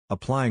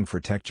Applying for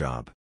tech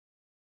job.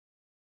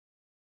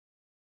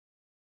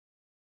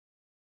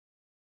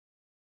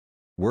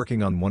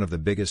 Working on one of the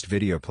biggest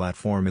video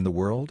platform in the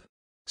world?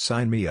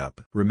 Sign me up.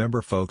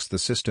 Remember folks, the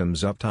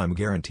system's uptime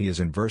guarantee is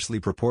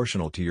inversely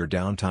proportional to your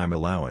downtime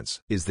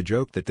allowance. Is the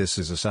joke that this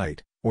is a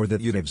site, or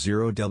that you'd have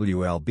zero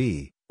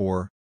WLB,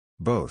 or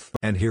both?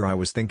 And here I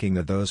was thinking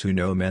that those who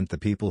know meant the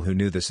people who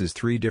knew this is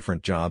 3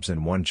 different jobs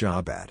and 1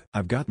 job ad.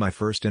 I've got my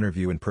first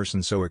interview in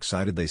person, so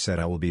excited they said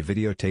I will be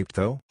videotaped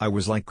though. I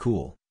was like,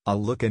 cool,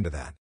 I'll look into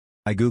that.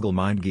 I Google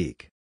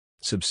MindGeek.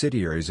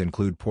 Subsidiaries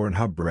include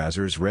Pornhub,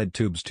 Brazzers,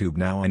 RedTube's Tube.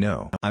 Now I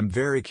know. I'm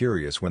very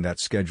curious when that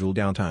scheduled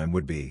downtime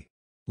would be.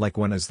 Like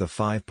when is the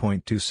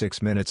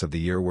 5.26 minutes of the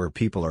year where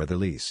people are the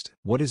least?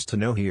 What is to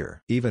know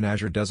here? Even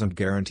Azure doesn't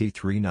guarantee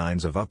 3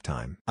 nines of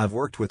uptime. I've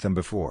worked with them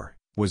before,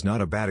 was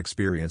not a bad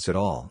experience at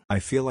all. I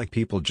feel like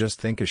people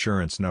just think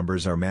assurance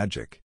numbers are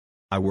magic.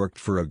 I worked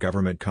for a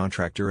government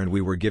contractor and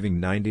we were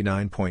giving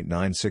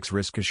 99.96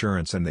 risk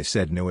assurance and they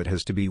said no, it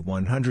has to be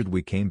 100.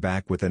 We came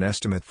back with an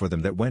estimate for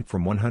them that went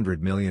from $100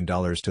 million to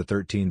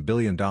 $13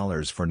 billion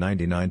for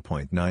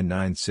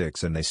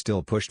 99.996 and they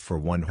still pushed for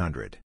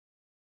 100.